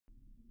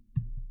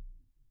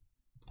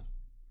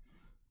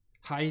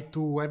Hi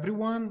to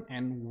everyone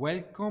and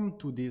welcome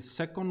to this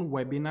second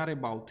webinar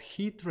about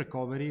heat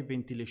recovery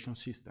ventilation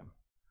system.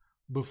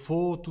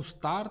 Before to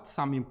start,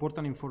 some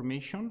important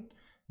information.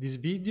 This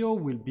video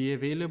will be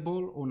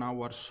available on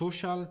our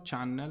social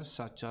channels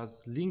such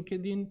as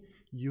LinkedIn,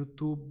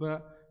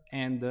 YouTube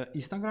and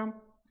Instagram.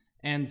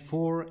 And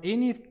for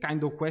any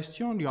kind of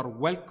question, you are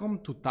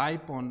welcome to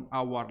type on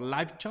our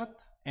live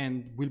chat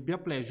and will be a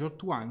pleasure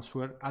to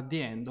answer at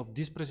the end of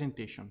this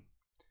presentation.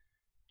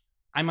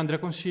 I'm Andrea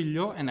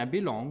Consiglio and I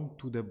belong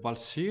to the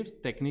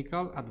Valsir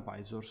Technical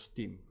Advisors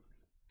team.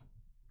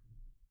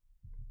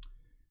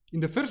 In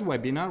the first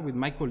webinar with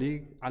my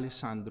colleague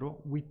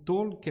Alessandro, we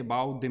talked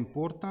about the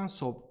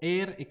importance of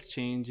air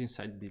exchange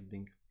inside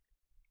building.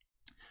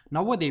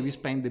 Nowadays we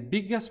spend the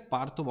biggest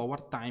part of our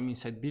time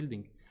inside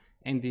building,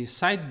 and the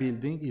inside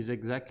building is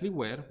exactly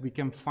where we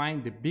can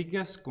find the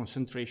biggest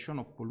concentration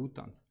of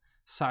pollutants,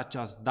 such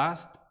as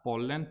dust,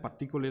 pollen,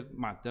 particulate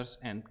matters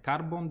and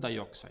carbon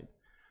dioxide.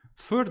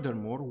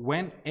 Furthermore,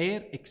 when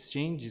air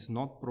exchange is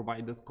not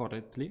provided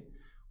correctly,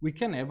 we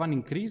can have an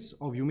increase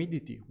of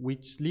humidity,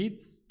 which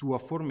leads to a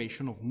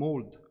formation of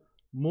mold.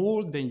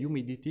 Mold and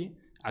humidity,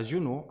 as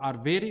you know, are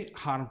very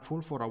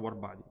harmful for our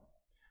body.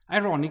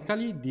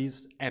 Ironically,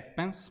 this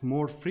happens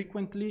more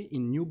frequently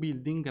in new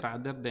buildings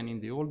rather than in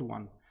the old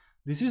one.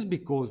 This is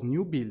because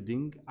new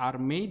buildings are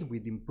made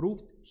with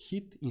improved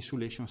heat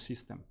insulation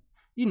system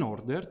in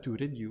order to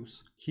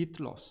reduce heat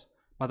loss.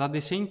 But at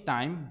the same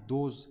time,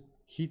 those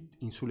heat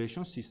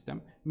insulation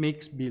system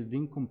makes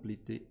building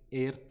completely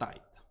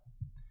airtight.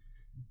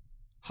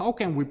 How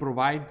can we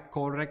provide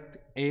correct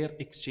air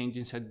exchange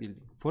inside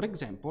building? For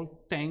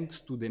example, thanks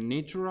to the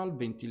natural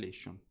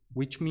ventilation,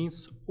 which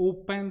means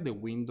open the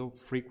window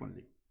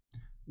frequently.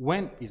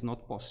 When it's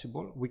not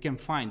possible, we can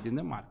find in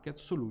the market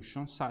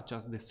solutions such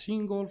as the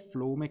single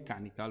flow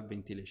mechanical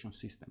ventilation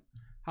system.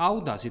 How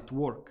does it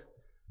work?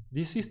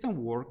 This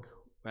system works,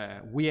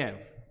 we have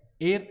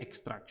air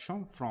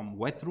extraction from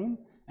wet room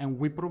and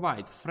we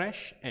provide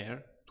fresh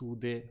air to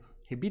the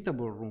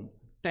habitable room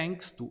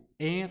thanks to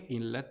air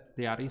inlet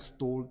that are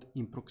installed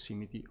in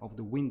proximity of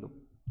the window.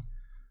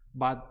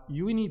 But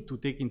you need to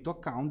take into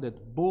account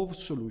that both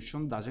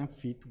solution doesn't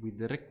fit with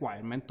the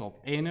requirement of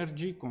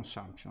energy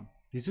consumption.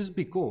 This is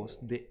because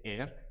the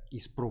air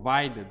is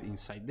provided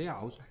inside the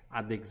house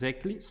at the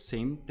exactly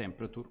same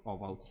temperature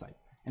of outside.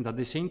 And at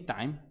the same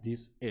time,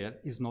 this air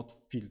is not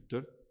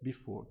filtered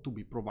before to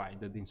be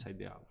provided inside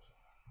the house.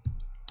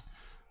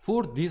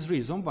 For this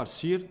reason,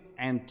 Valsir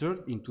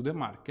entered into the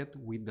market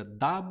with the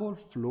double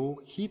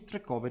flow heat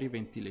recovery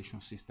ventilation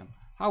system.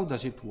 How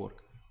does it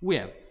work? We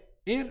have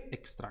air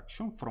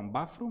extraction from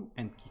bathroom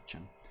and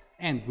kitchen,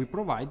 and we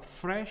provide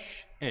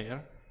fresh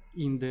air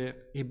in the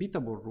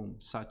habitable room,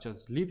 such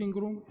as living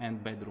room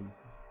and bedroom,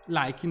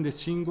 like in the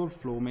single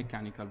flow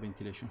mechanical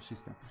ventilation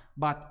system.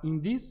 But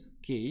in this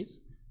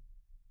case,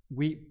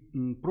 we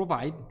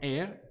provide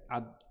air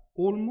at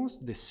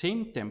almost the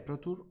same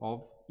temperature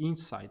of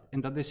inside,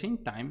 and at the same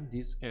time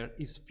this air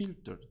is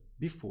filtered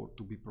before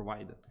to be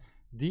provided.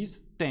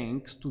 This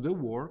thanks to the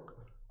work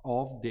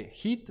of the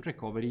heat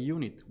recovery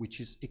unit, which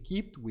is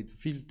equipped with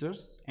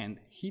filters and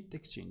heat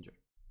exchanger.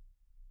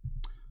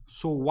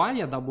 So why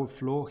a double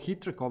flow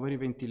heat recovery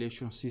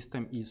ventilation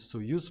system is so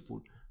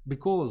useful?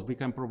 Because we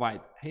can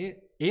provide air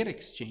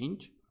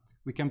exchange,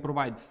 we can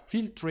provide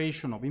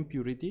filtration of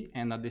impurity,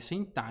 and at the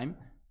same time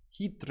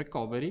heat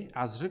recovery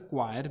as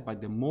required by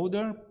the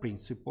modern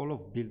principle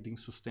of building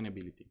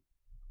sustainability.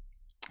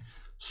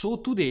 So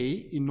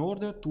today, in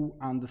order to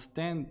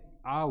understand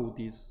how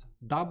this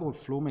double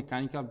flow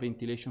mechanical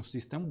ventilation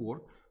system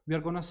works, we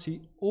are going to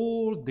see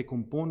all the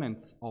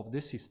components of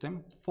the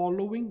system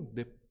following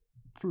the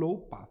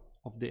flow path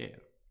of the air.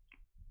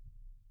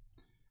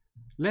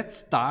 Let's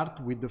start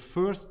with the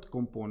first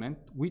component,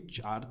 which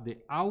are the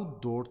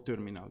outdoor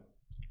terminal.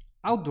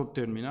 Outdoor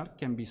terminal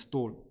can be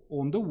installed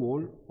on the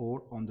wall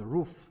or on the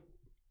roof.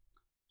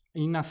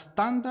 In a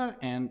standard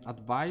and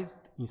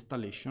advised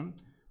installation,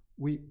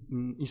 we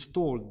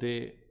install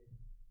the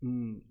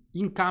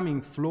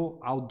incoming flow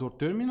outdoor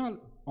terminal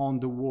on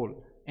the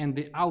wall and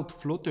the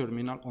outflow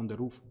terminal on the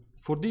roof.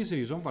 For this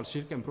reason,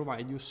 Valsir can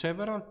provide you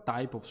several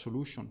types of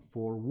solutions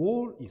for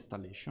wall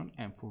installation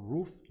and for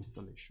roof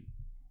installation.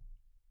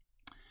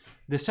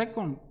 The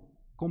second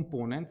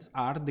components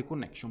are the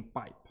connection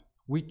pipe,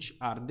 which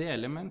are the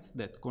elements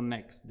that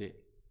connects the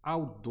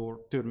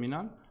outdoor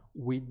terminal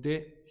with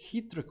the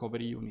heat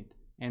recovery unit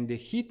and the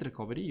heat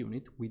recovery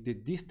unit with the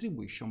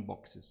distribution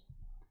boxes.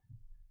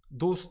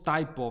 Those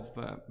type of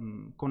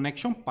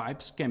connection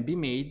pipes can be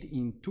made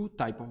in two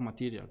types of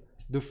material.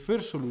 The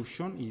first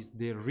solution is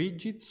the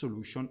rigid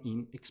solution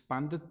in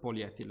expanded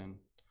polyethylene.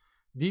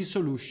 This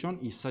solution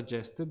is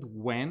suggested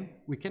when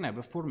we can have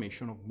a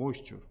formation of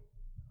moisture.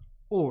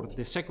 Or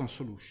the second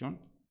solution,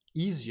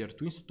 easier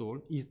to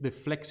install, is the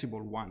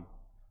flexible one.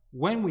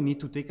 When we need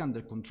to take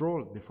under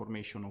control the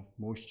formation of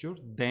moisture,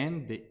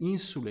 then the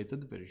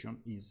insulated version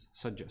is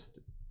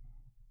suggested.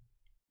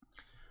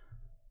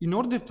 In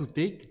order to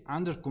take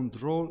under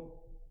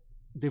control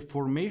the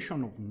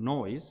formation of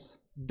noise,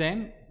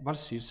 then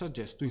Valsir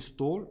suggests to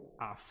install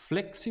a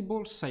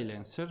flexible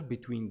silencer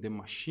between the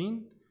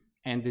machine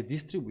and the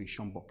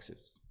distribution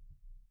boxes.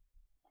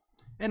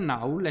 And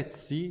now let's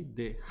see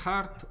the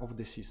heart of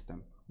the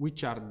system,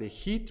 which are the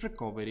heat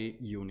recovery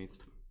unit.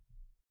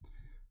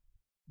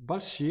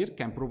 Valsir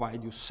can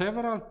provide you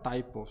several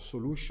types of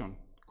solutions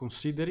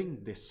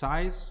considering the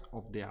size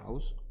of the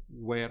house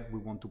where we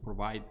want to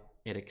provide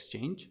air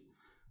exchange,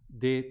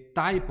 the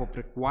type of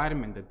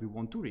requirement that we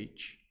want to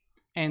reach,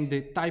 and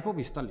the type of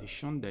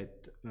installation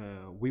that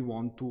we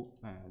want to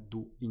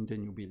do in the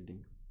new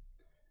building.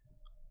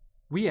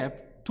 We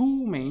have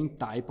two main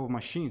types of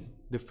machines.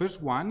 The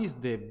first one is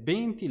the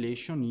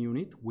ventilation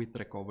unit with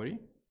recovery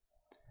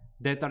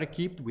that are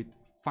equipped with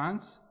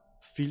fans,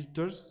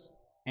 filters,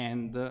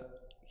 and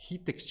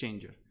heat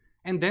exchanger.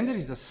 And then there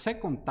is a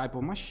second type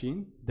of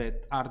machine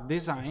that are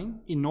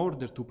designed in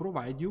order to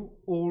provide you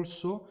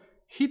also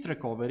heat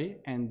recovery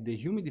and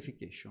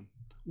dehumidification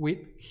with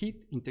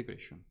heat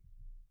integration.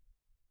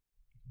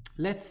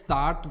 Let's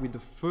start with the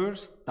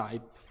first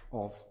type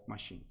of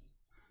machines,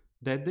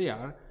 that they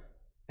are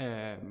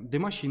the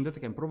machine that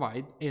can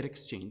provide air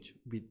exchange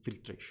with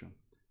filtration.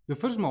 The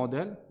first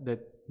model that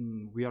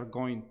we are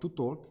going to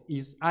talk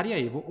is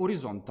AriaEvo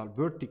horizontal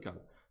vertical.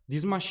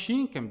 This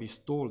machine can be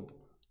installed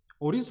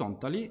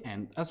horizontally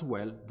and as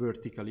well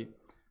vertically.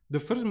 The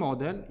first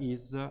model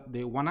is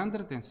the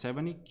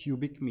 170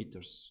 cubic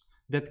meters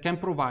that can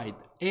provide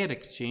air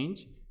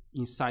exchange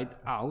inside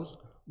house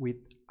with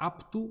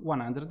up to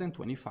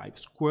 125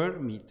 square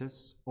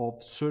meters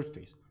of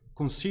surface,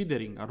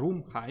 considering a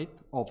room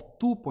height of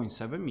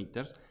 2.7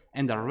 meters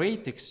and a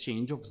rate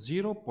exchange of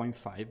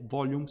 0.5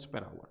 volumes per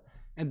hour.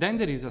 And then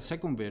there is a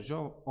second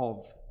version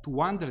of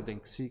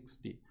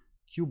 260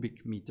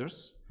 cubic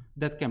meters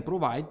that can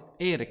provide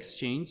air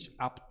exchange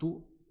up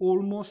to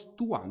almost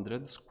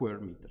 200 square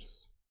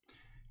meters.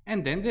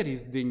 And then there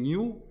is the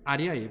new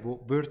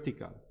AriaEvo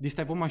vertical. This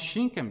type of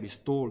machine can be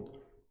installed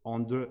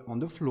on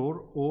the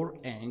floor or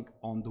hang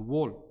on the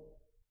wall.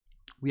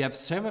 We have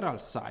several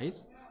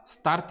sizes,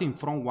 starting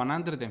from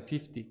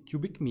 150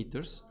 cubic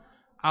meters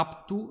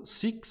up to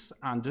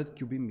 600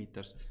 cubic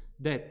meters,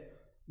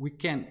 that we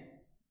can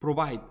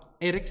provide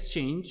air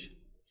exchange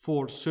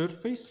for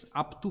surface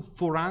up to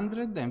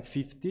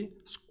 450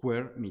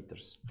 square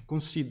meters,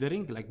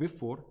 considering, like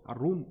before, a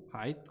room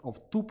height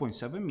of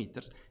 2.7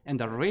 meters and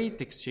a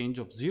rate exchange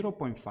of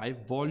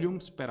 0.5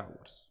 volumes per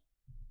hour.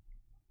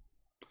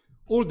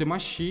 All the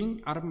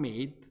machines are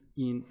made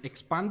in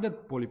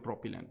expanded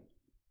polypropylene.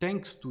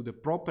 Thanks to the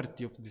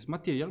property of this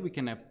material, we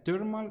can have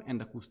thermal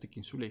and acoustic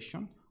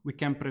insulation, we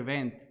can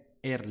prevent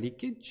air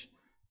leakage,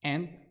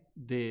 and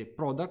the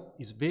product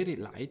is very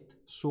light,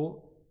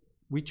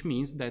 which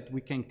means that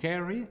we can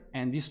carry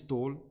and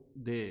install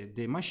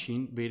the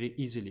machine very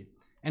easily.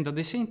 And at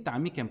the same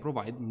time, it can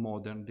provide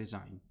modern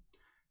design.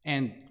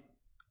 And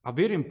a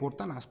very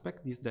important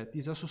aspect is that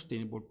it's a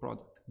sustainable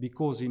product,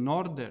 because in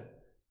order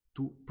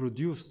to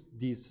produce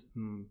this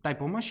type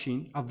of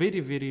machine, a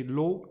very, very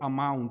low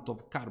amount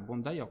of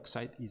carbon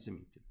dioxide is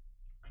emitted.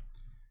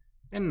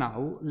 And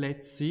now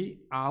let's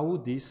see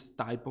how this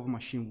type of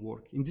machine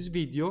works. In this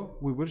video,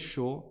 we will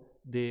show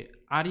the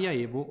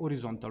AriaEvo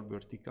horizontal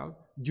vertical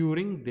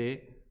during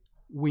the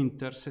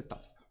winter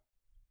setup.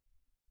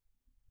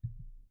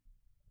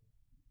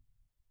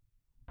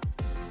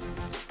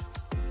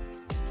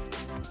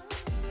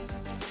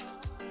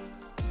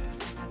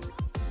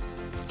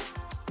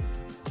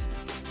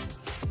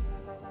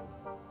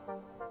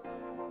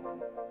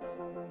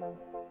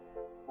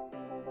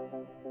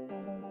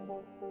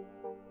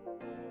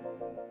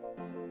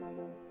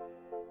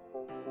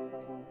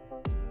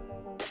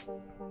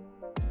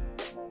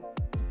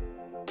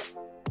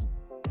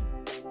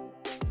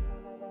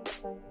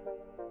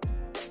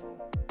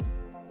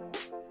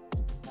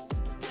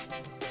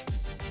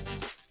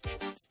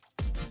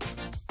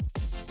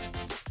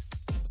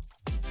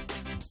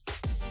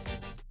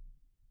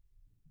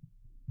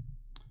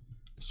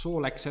 So,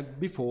 like I said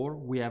before,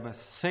 we have a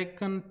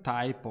second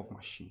type of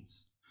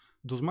machines.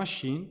 Those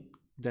machines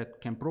that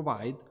can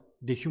provide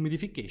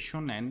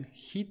dehumidification and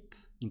heat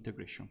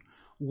integration.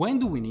 When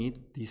do we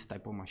need this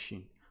type of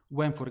machine?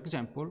 When, for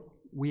example,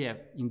 we have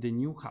in the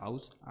new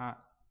house an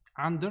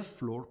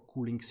underfloor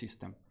cooling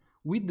system.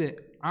 With the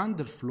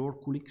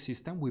underfloor cooling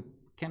system, we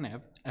can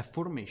have a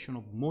formation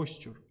of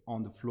moisture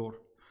on the floor.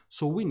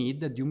 So we need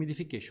the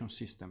dehumidification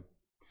system.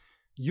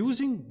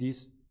 Using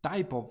this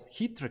type of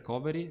heat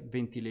recovery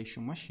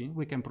ventilation machine,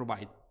 we can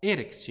provide air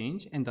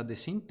exchange, and at the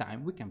same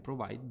time we can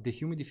provide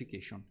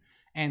dehumidification.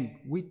 And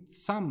with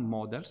some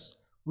models,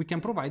 we can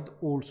provide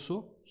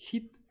also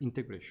heat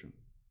integration.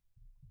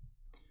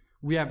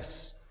 We have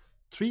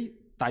three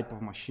types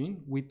of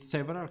machine with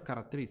several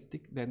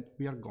characteristics that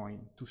we are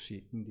going to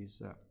see in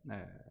this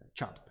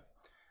chart.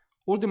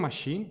 All the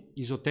machine,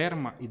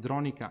 Isotherma,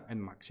 Hydronica and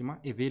Maxima,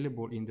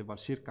 available in the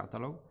Valsir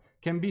catalog,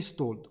 can be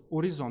installed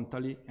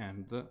horizontally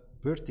and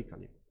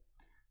vertically.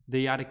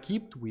 They are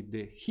equipped with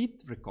the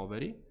heat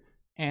recovery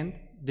and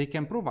they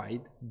can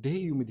provide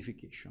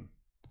dehumidification.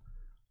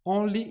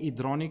 Only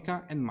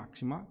Hydronica and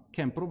Maxima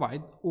can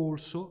provide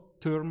also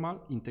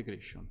thermal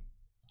integration.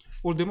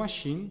 All the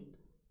machines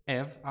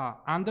have a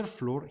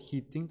underfloor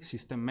heating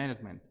system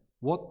management.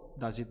 What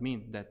does it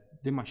mean?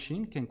 That the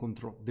machine can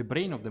control, the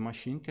brain of the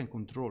machine can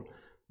control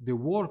the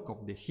work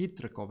of the heat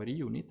recovery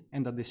unit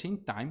and at the same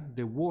time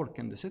the work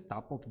and the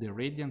setup of the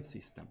radiant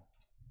system.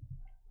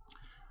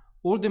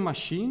 All the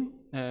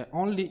machine,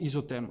 only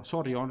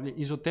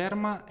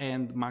Isotherma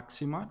and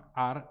Maxima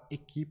are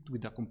equipped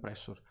with a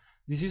compressor.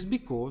 This is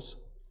because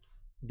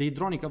the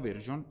Hydronica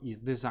version is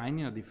designed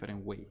in a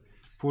different way.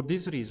 For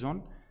this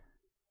reason,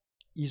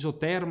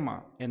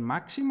 Isotherma and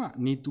Maxima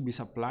need to be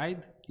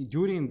supplied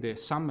during the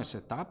summer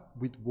setup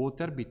with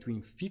water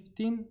between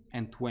 15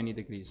 and 20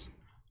 degrees,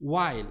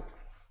 while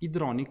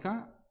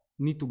Hydronica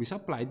need to be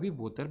supplied with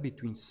water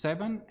between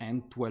 7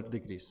 and 12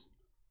 degrees,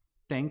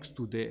 thanks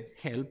to the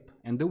help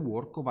and the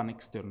work of an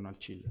external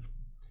chiller.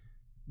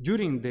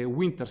 During the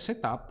winter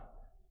setup,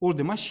 all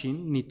the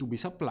machines need to be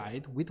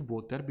supplied with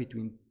water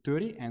between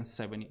 30 and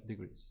 70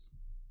 degrees.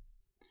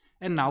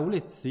 And now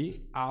let's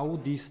see how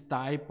this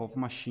type of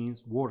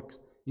machines works.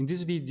 In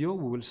this video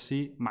we will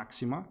see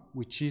Maxima,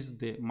 which is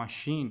the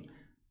machine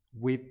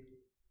with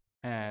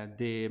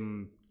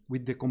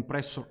the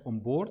compressor on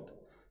board,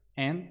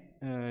 and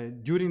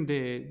during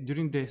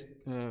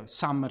the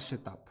summer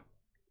setup.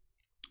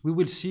 We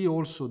will see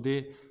also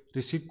the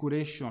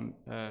recirculation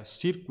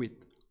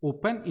circuit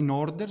open in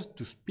order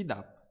to speed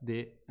up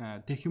the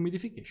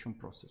dehumidification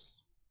process.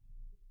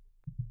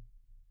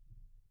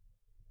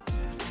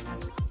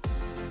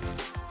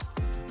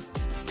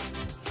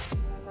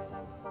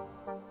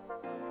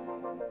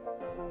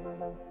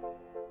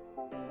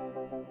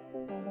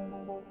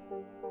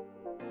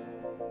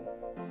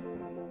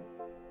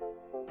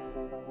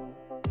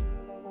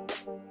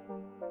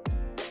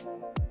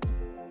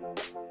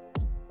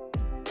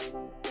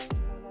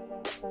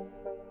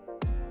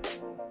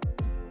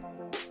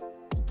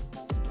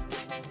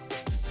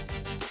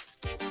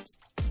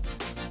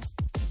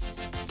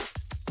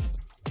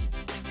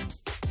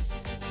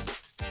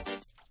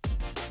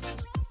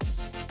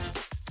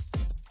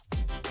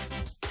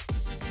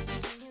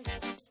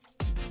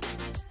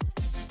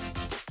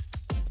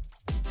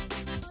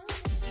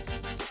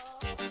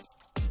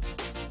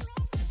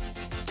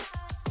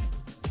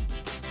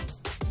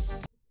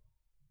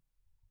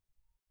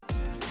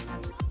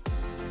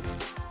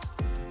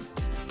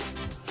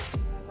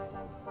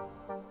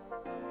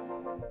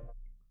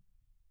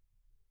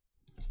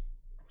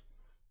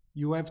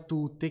 You have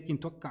to take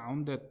into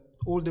account that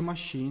all the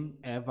machines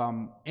have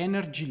an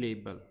energy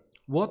label.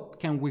 What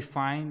can we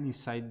find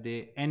inside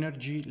the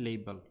energy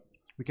label?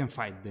 We can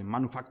find the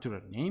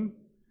manufacturer name,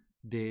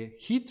 the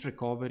heat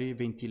recovery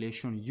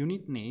ventilation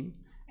unit name,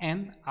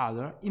 and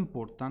other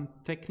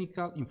important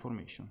technical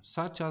information,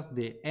 such as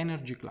the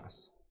energy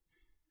class.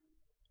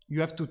 You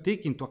have to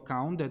take into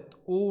account that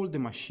all the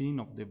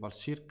machines of the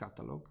Valsir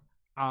catalog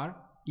are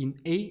in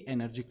A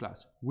energy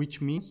class, which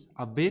means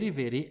a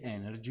very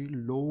energy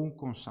low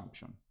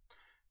consumption.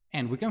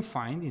 And we can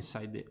find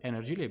inside the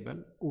energy label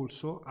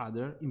also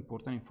other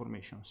important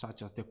information,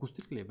 such as the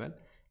acoustic level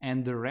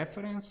and the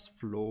reference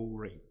flow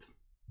rate.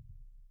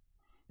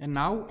 And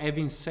now,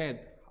 having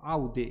said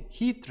how the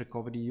heat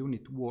recovery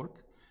unit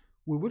works,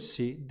 we will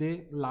see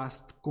the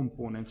last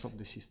components of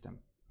the system.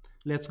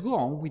 Let's go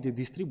on with the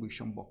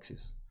distribution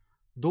boxes.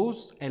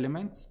 Those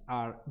elements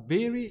are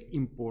very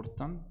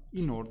important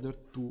in order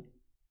to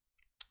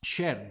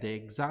share the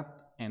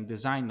exact and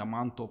designed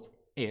amount of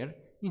air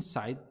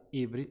inside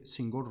every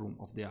single room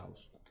of the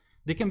house.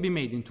 They can be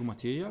made into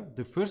material.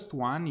 The first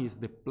one is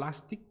the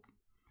plastic.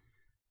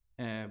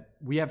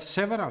 We have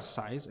several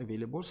sizes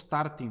available,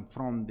 starting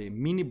from the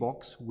mini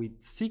box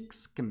with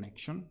 6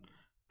 connections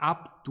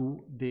up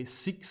to the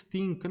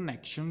 16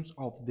 connections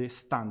of the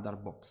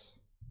standard box.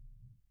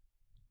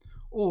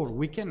 Or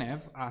we can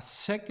have a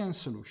second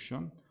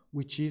solution,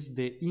 which is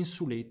the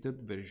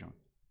insulated version.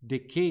 The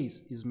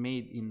case is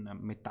made in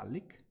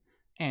metallic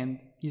and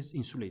is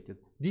insulated.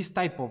 This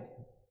type of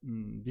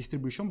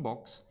distribution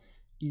box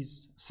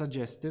is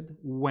suggested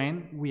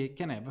when we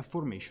can have a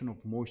formation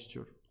of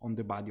moisture on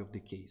the body of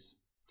the case.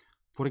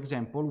 For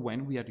example,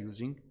 when we are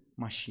using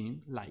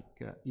machines like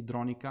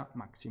Hydronica,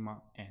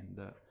 Maxima, and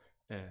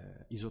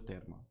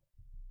Isotherma.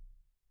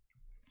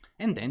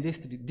 And then the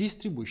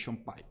distribution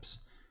pipes.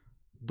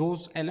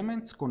 Those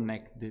elements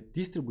connect the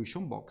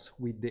distribution box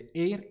with the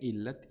air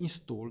inlet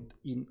installed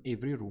in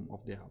every room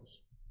of the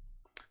house.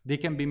 They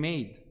can be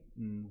made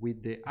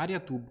with the area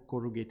tube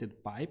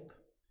corrugated pipe,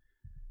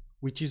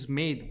 which is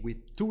made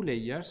with 2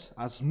 layers,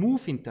 a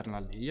smooth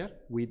internal layer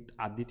with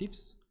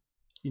additives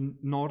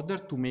in order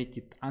to make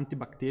it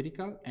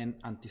antibacterial and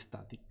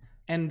antistatic,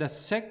 and a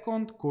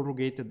second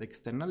corrugated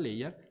external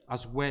layer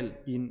as well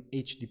in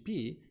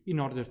HDPE in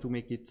order to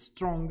make it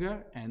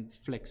stronger and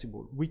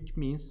flexible, which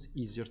means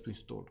easier to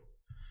install.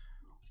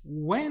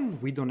 When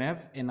we don't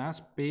have enough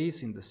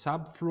space in the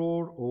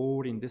subfloor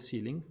or in the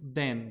ceiling,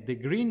 then the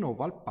green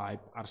oval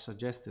pipe are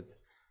suggested.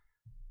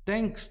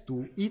 Thanks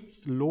to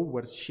its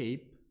lower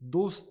shape,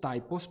 those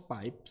type of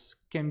pipes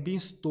can be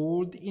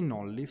installed in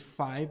only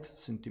 5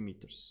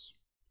 centimeters.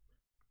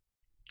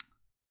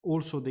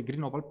 Also, the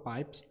green oval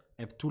pipes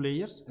have 2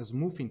 layers, a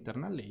smooth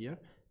internal layer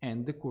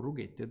and the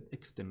corrugated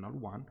external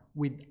one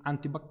with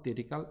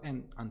antibacterial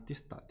and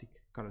antistatic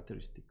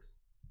characteristics.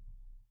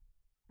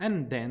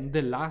 And then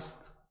the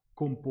last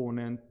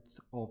component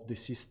of the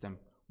system,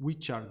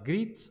 which are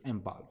grids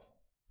and valve.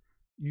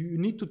 You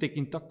need to take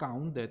into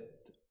account that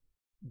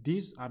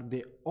these are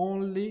the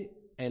only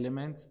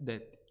elements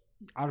that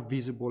are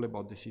visible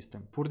about the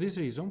system. For this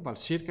reason,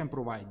 Valsir can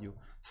provide you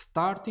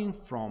starting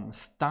from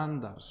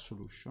standard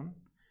solution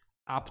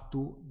up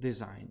to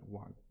design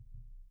one.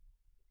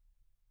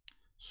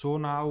 So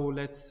now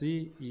let's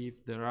see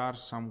if there are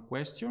some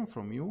questions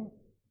from you.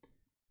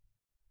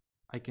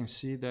 I can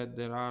see that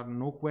there are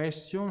no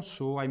questions,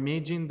 so I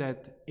imagine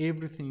that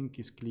everything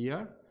is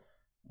clear.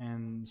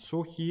 And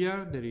so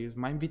here there is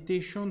my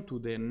invitation to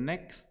the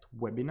next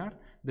webinar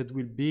that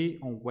will be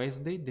on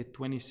Wednesday, the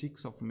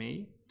 26th of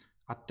May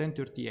at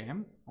 10:30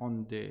 a.m.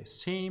 on the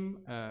same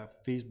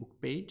Facebook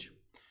page,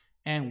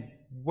 and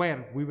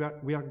where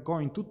we are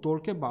going to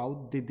talk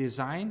about the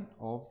design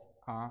of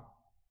a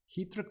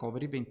heat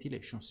recovery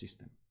ventilation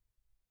system.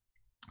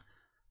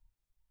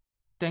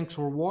 Thanks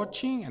for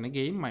watching, and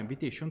again, my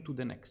invitation to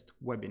the next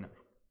webinar.